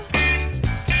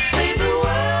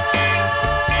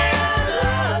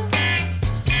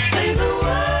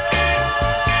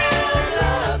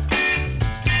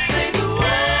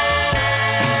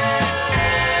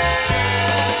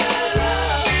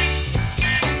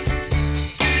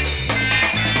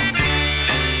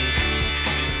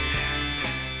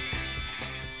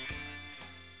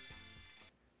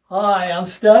Hi, I'm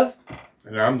Steph,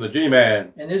 And I'm the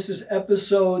G-Man. and this is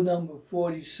episode number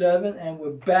 47, and we're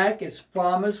back as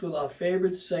promised with our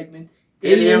favorite segment,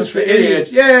 Idioms for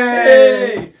Idiots. Yay!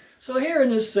 Yay! So here in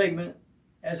this segment,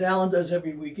 as Alan does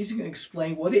every week, he's going to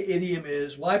explain what an idiom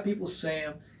is, why people say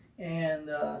them, and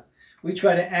we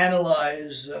try to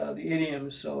analyze the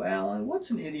idioms. So Alan,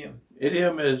 what's an idiom?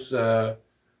 Idiom is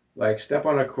like step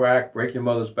on a crack, break your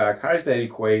mother's back. How does that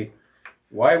equate?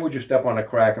 Why would you step on a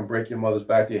crack and break your mother's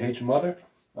back? Do you hate your mother?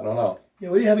 I don't know. Yeah,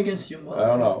 what do you have against your mother? I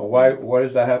don't know. Why? What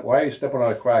does that have? Why are you stepping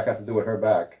on a crack have to do with her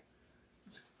back?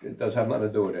 It does have nothing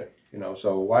to do with it.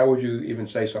 So why would you even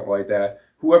say something like that?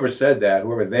 Whoever said that,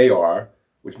 whoever they are,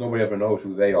 which nobody ever knows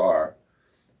who they are,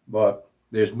 but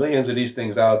there's millions of these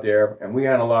things out there, and we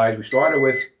analyzed. We started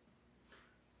with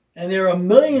And there are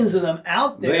millions of them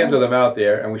out there. millions of them out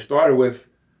there, and we started with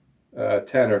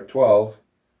 10 or 12,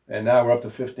 and now we're up to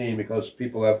 15 because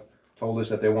people have told us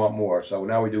that they want more. So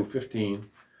now we do 15,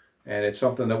 and it's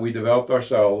something that we developed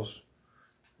ourselves,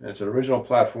 and it's an original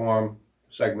platform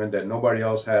segment that nobody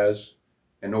else has,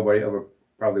 and nobody ever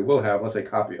probably will have unless they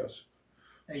copy us.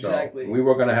 Exactly. So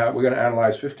we're going to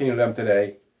analyze 15 of them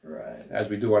today, Right. as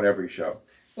we do on every show.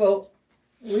 Well,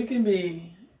 we can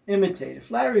be imitated.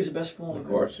 Flattery is the best form of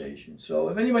imitation. So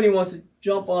if anybody wants to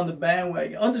jump on the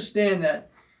bandwagon, understand that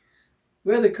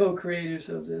we're the co-creators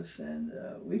of this, and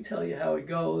we tell you how it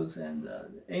goes, and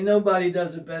ain't nobody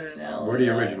does it better than Alan. We're the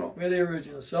original. We're the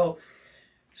original. So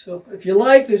if you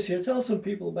like this here, tell some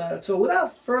people about it. So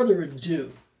without further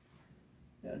ado,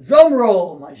 drum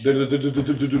roll, my show.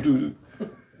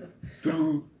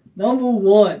 Number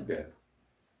one. Yeah.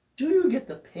 Do you get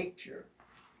the picture?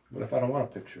 What if I don't want a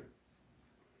picture?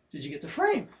 Did you get the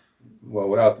frame? Well,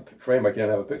 without the frame, I can't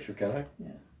have a picture, can I? Yeah.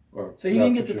 Or So you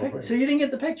didn't get the picture. So you didn't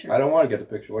get the picture. I don't want to get the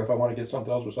picture. What if I want to get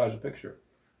something else besides a picture?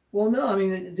 Well, no. I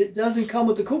mean, it doesn't come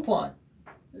with the coupon.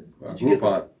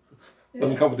 Groupon.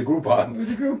 Doesn't come with the Groupon.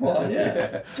 With the Groupon, yeah.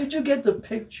 Yeah. Did you get the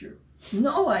picture?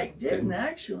 No, I didn't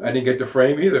actually. I didn't get the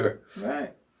frame either.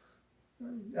 Right.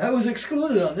 I was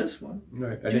excluded on this one.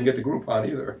 Right. I didn't get the Groupon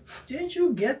either. Did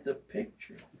you get the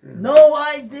picture? No,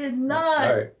 I did not.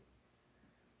 All right.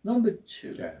 Number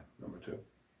two. Yeah, number two.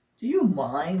 Do you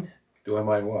mind Do I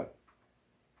mind what?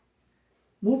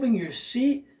 moving your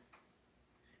seat?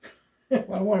 Well,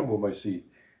 I don't want to move my seat.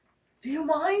 Do you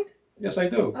mind? Yes, I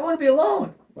do. I want to be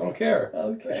alone. I don't care.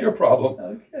 Okay. That's your problem.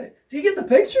 Okay. Do you get the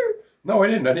picture? No, I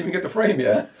didn't. I didn't even get the frame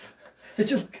yet.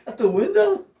 Did you look out the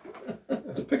window?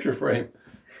 It's a picture frame.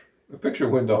 A picture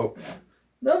window.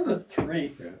 Number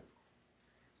three. Yeah.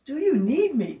 Do you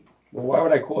need me? Well, why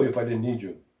would I call you if I didn't need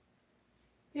you?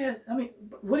 Yeah, I mean,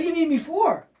 what do you need me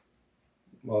for?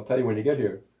 Well, I'll tell you when you get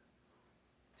here.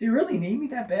 Do you really need me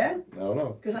that bad? I don't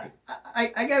know. Because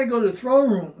I got to go to the throne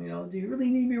room. Do you really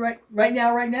need me right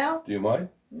now? Do you mind?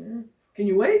 Yeah. Can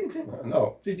you wait?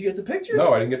 No. Did you get the picture?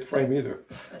 No, I didn't get the frame either.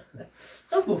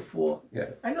 Number four.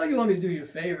 Yeah. I know you want me to do your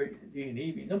favorite. Do you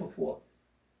need me? Number four.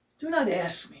 Do not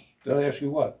ask me. Did I ask you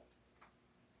what?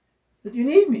 That you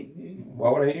need me.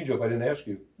 Why would I need you if I didn't ask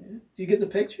you? Yeah. Do you get the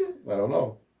picture? I don't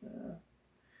know.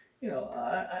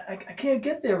 I can't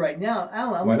get there right now.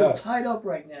 Alan, I'm Why a little not? tied up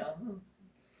right now.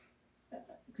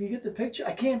 Do you get the picture?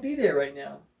 I can't be there right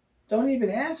now. Don't even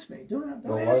ask me. Don't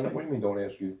ask me. What do you mean don't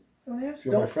ask you? Don't ask If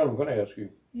you're my friend, I'm going to ask you.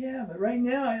 Yeah, but right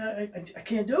now I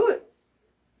can't do it.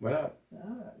 Why not?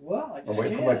 Well, I just I'm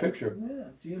waiting can't. for my picture. Yeah.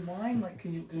 Do you mind? Like,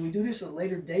 can we do this at a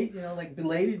later date? Like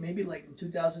belated, maybe like in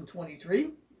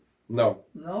 2023? No.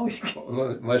 No, you can't.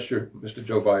 Unless you're Mr.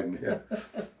 Joe Biden.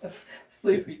 Yeah.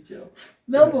 Sleepy Joe.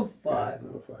 Number five. Yeah,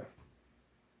 number five.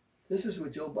 This is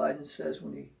what Joe Biden says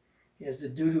when he has the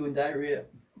doo-doo and diarrhea.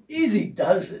 Easy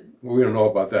does it. Well, we don't know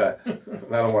about that.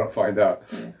 And I don't want to find out.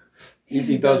 Yeah.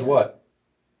 Easy does what?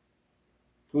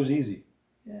 Who's Easy?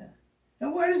 Yeah.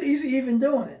 And why is Easy even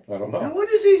doing it? I don't know. And what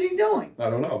is Easy doing? I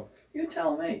don't know. You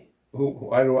tell me.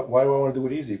 Why do I want to do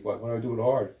it easy? Why do I do it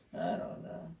hard? I don't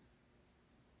know.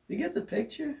 Do you get the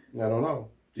picture? I don't know.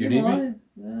 Do you need me? me?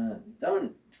 No,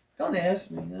 don't ask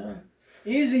me. No.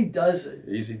 Easy does it.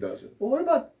 Easy does it. Well, what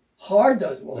about hard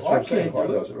does it? Well, That's what hard I'm saying. can't Hard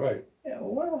do it. does it, right. Yeah.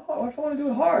 Well, what about hard? What if I want to do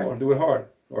it I hard? want to do it hard.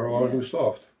 Or I want to do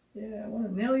soft. Yeah, I want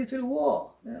to nail you to the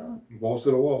wall. Balls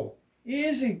to the wall.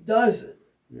 Easy does it.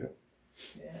 Yeah.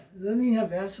 Yeah. Doesn't he have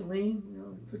Vaseline?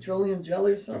 Petroleum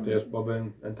jelly or I have something? to ask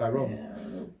Bubba and Tyrone. Yeah. A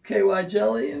little KY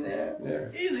jelly in there.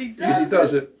 Yeah. Easy does Easy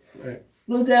does it. Right.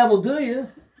 Little dab will do you.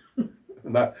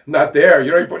 Not there.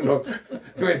 You ain't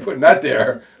putting that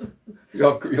there.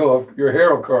 Your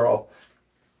hair will curl.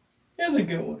 Here's a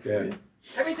good one for Yeah. you.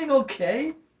 Everything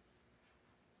okay?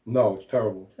 No, it's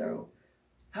terrible. Terrible.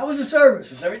 How was the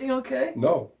service? Is everything okay?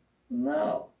 No.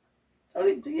 No.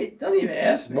 Don't even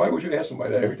ask me. Why would you ask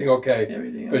somebody that? Everything okay?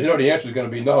 Everything Because you know the answer is going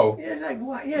to be no. Yeah, exactly.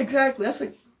 Why? Yeah, exactly. That's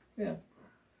like, yeah.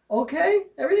 Okay,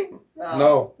 everything? No.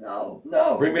 No. No.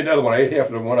 No. Bring me another one. I ate half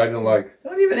of the one I didn't like.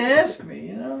 Don't even ask me,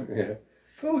 Yeah.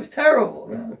 Food was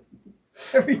terrible,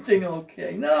 Everything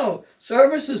okay. No.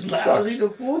 Service is lousy. Sucks. The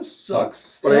food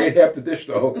sucks. But I ate half the dish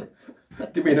though.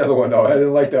 Give me another one though. I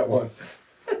didn't like that one.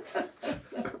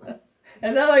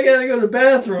 And now I gotta go to the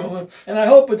bathroom, and I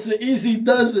hope it's an easy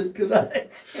does it, because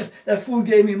that food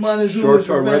gave me Montezuma's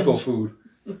Short-term revenge. rental food.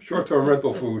 Short-term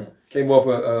rental food came off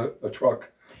a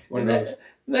truck. One of those.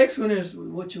 Next one is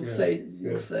what you'll say.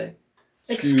 You'll yeah. say,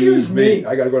 "Excuse me,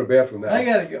 I got to go to the bathroom now." I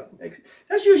gotta go."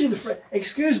 That's usually the phrase.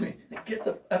 Excuse me, get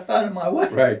the F out of my way.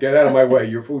 Right, get out of my way.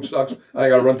 Your food sucks. I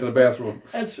got to run to the bathroom.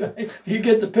 That's right. Do you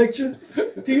get the picture?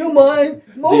 Do you mind?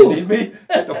 Move. Do you need me?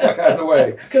 Get the fuck out of the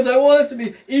way. Because I want it to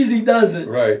be easy does it.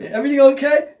 Right. Everything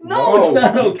okay? No, it's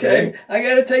not okay. I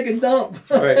gotta take a dump.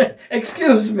 Right.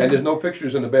 Excuse me. And there's no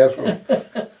pictures in the bathroom.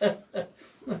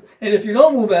 And if you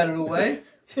don't move out of the way,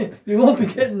 you won't be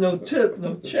getting no tip,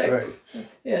 no check. Right.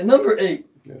 Yeah, number 8.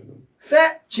 Yeah.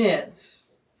 Fat chance.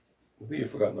 I think you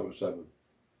forgot number 7.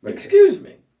 Right. Excuse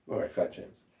me. All right, fat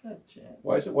chance. Fat chance.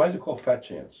 Why is it called fat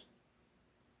chance?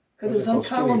 Because Why it is was on called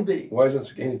column skinny? B. Why isn't it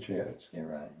skinny chance? You're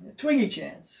right. Yeah, Twiggy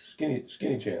chance. Skinny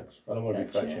chance. I don't want to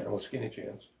be Fat fat chance. I want chance. skinny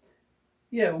chance.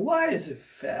 Yeah, why is it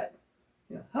fat?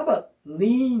 How about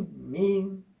lean,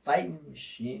 mean, fighting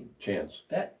machine? Chance.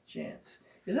 Fat chance.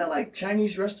 Is that like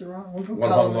Chinese restaurant? One from One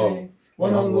column hung A. low.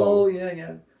 One hung low,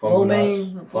 yeah. Fungu Lo nuts.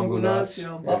 mein, Fungu fungu nuts, nuts. you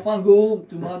know, Yeah. bafangul,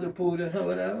 tu madre puta,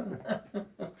 whatever.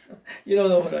 You don't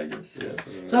know what I just said.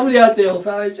 Yeah. Somebody out there will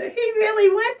probably say, he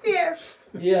really went there.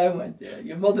 Yeah, I went there.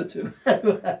 Your mother too.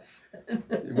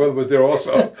 Your mother was there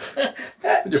also. Fat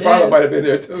Your father chance. might have been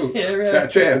there too. Yeah, right. Fat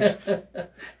chance.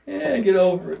 Yeah, get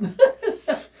over it.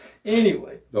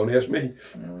 Anyway, Don't ask me.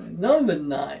 number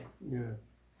 9. Yeah.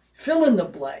 Fill in the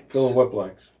blanks. Fill in what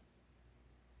blanks?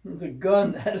 The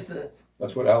gun has the...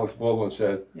 That's what Alex Baldwin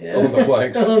said. Yeah. Fill in the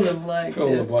blanks. Fill in the blanks. Fill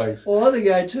in yeah. the blanks. Well, other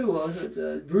guy too, was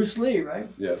it Bruce Lee, right?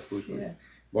 Yes, Bruce Lee. Yeah.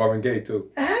 Marvin Gaye too.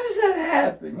 How does that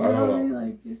happen? You I don't what know. I mean?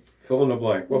 Like, Fill in the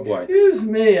blank. What blank? excuse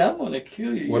me, I'm going to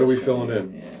kill you. What are we Yes, filling I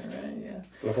in? mean. Yeah, right, yeah.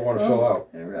 What if I want to fill out?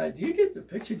 All right. Do you get the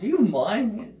picture? Do you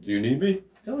mind? Do you need me?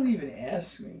 Don't even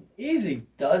ask me. Easy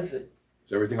does it.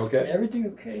 Is everything okay? Everything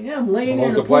okay? Yeah, I'm laying As long there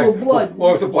as in the a pool blank, of blood. as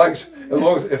long as the blanks, as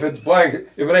long as if it's blank,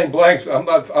 if it ain't blanks, I'm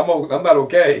not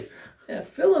okay. Yeah,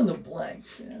 fill in the blanks.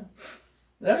 Yeah. Is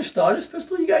that a starter's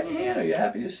pistol you got in your hand? Or are you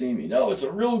happy to see me? No, it's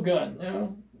a real gun.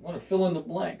 I want to fill in the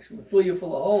blanks. I'm going to fill you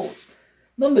full of holes.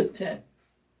 Number 10.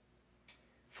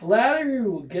 Flattery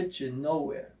will get you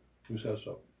nowhere. Who says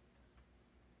so?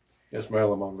 Yes,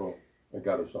 Marilyn Monroe. I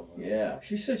got her somewhere. Yeah,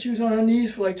 she said she was on her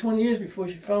knees for like 20 years before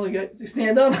she finally got to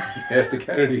stand up. Ask the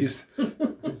Kennedys.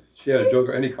 She had a joke.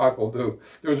 Any cock will do.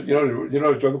 There was, you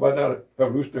know the joke about that? A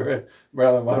rooster and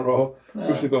Marilyn Monroe. No.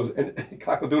 Rooster goes,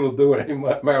 cock-a-doodle do, and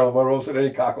Marilyn Monroe said,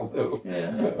 any cock will do.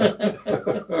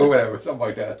 Yeah. Or whatever, something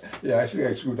like that. Yeah, I think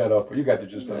I screwed that up, but you got the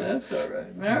gist of it. That's all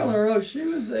right. Marilyn Monroe, she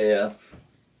was a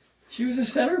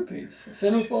centerpiece, a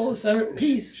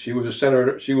centerpiece. She was a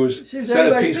senator. She was She was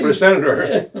centerpiece for the everybody's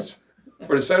senator. piece.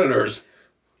 For the senators,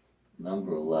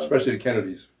 Number 11. especially the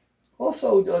Kennedys.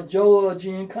 Also, Joe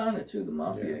Giancana too, the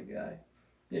mafia guy.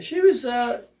 Yeah, she was.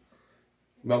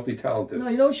 Multi-talented. No,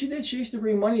 you know what she did? She used to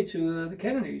bring money to the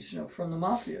Kennedys, from the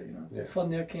mafia, Yeah. to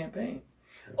fund their campaign.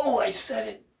 Oh, I said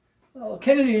it. Oh,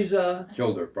 Kennedys.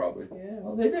 Killed her, probably. Yeah,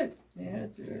 well, they did. They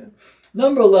had to. Yeah.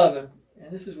 Number 11,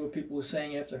 and this is what people were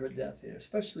saying after her death here,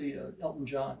 especially Elton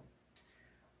John.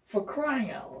 For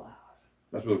crying out loud.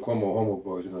 That's what the Cuomo homo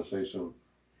boys are going to say soon.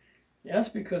 Yeah, that's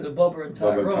because of Bubba and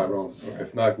Tyrone. Bubba and Tyrone. Yeah.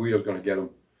 If not, Guido's going to get him.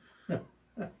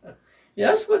 Yeah,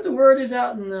 that's what the word is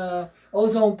out in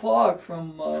Ozone Park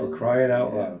from... For crying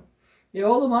out loud. Yeah,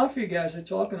 all the mafia guys are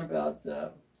talking about...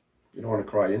 You don't want to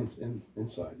cry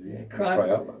inside, do you? Yeah, You cry cry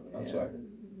out loud outside. Yeah.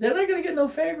 They're not going to get no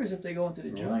favors if they go into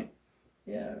the joint.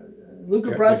 Yeah,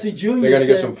 Luca Yeah, Brasi Jr. They're going to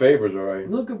get said- some favors, all right.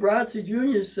 Luca Brasi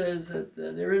Jr. says that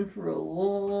they're in for a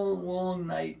long, long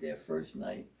night, their first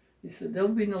night. He said there'll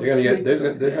be no They're going to sleep get. for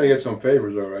those They're going to guys. get some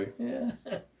favors, all right. Yeah.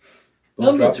 Don't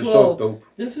Number drop the 12. soap, dope.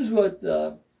 This is what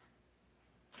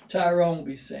Tyrone will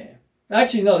be saying.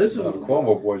 Actually, no, this is The what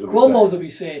Cuomo boys will be Cuomo's saying. will be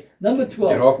saying. Number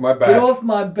 12. Get off my back. Get off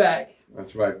my back.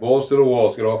 That's right. Balls to the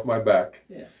walls. Get off my back.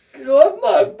 Yeah. Get off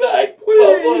my back,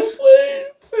 Please. Bubba, please.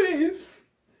 Please.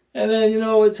 And then you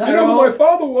know what You Tyrone... know who my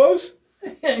father was?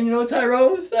 And you know what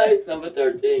Tyrone would say? Number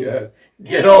 13. Yeah.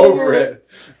 Get over it.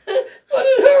 But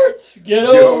it hurts. Get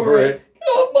over it. Get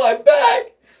off my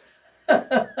back.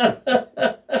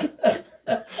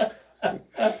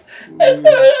 It's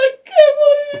gonna kill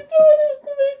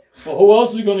who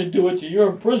else is going to do it to you?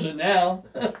 You're in prison now.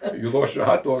 You lost your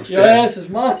hot dog Your stand. ass is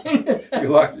mine. You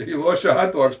lost your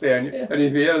hot dog stand, Yeah. and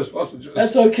if you had sausages.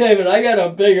 That's okay, but I got a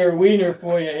bigger wiener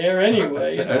for you here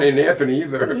anyway. You know? That ain't Anthony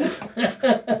either.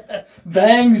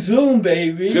 Bang zoom,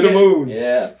 baby. To the moon.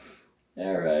 Yeah.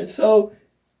 All right. So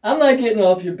I'm not getting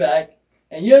off your back,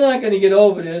 and you're not going to get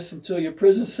over this until your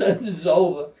prison sentence is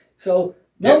over. So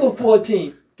number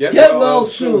 14, get well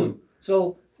soon.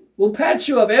 So we'll patch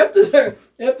you up after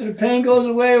the pain goes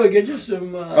away. We'll get you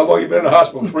some. How long you been in the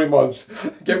hospital? 3 months.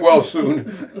 Get well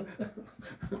soon.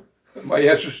 My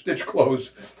ass is stitched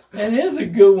closed. And here's a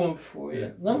good one for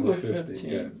you. Number 15, 15.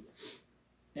 yeah.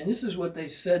 And this is what they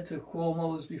said to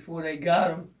Cuomo's before they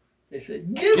got him. They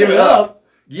said, give Give it it up.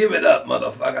 Give it up,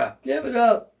 motherfucker. Give it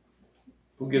up.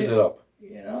 Who gives it up?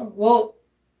 You know, well,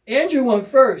 Andrew went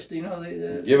first. You know,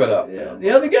 Give it up. Yeah, the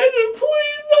other guy said,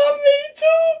 "Please, not me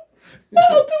too.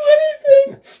 I'll do anything.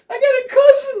 I got a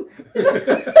cousin."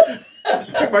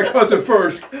 Take my cousin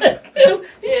first.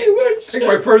 Take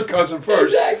my Take first cousin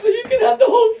first. Exactly. You can have the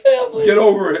whole family. Get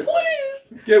over it.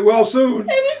 Please, Get well soon.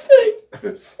 anything.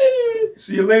 Anyway,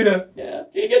 See you later. yeah.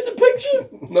 Do you get the picture?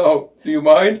 No. Do you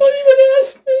mind? Don't even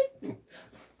ask me.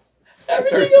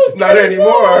 Everything okay? Not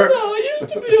anymore. No, it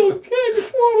used to be okay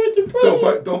before I went to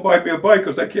prison. Don't buy me a bike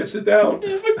because I can't sit down.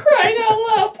 Yeah, for crying out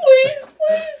loud, please,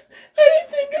 please,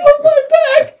 anything get off my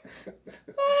back.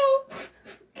 Oh, give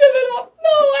it up. No,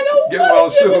 I don't Get want well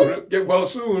to give it up. soon. Get well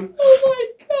soon. Oh my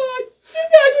God, you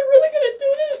guys are really going to do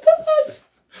this to us?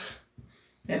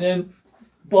 And then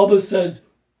Bubba says,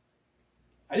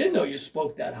 I didn't know you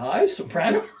spoke that high,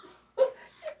 soprano.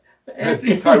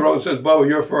 Anthony, Tyrone says, Bubba,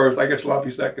 you're first. I get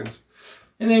sloppy seconds.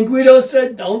 and then Guido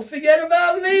said, don't forget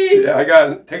about me. Yeah, I got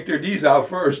to take their D's out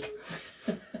first.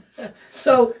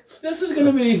 So this is going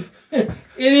to be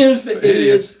Idioms for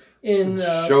Idiots in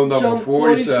Show number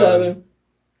 47.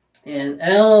 And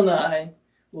Al and I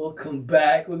will come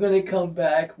back. We're going to come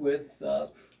back with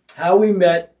how we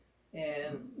met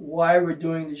and why we're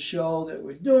doing the show that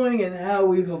we're doing and how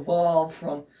we've evolved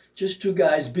from just two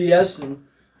guys BSing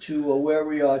to where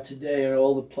we are today and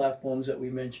all the platforms that we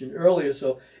mentioned earlier.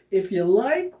 So if you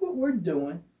like what we're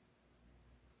doing,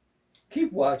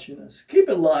 keep watching us. Keep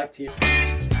it locked here.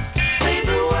 Say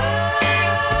the word.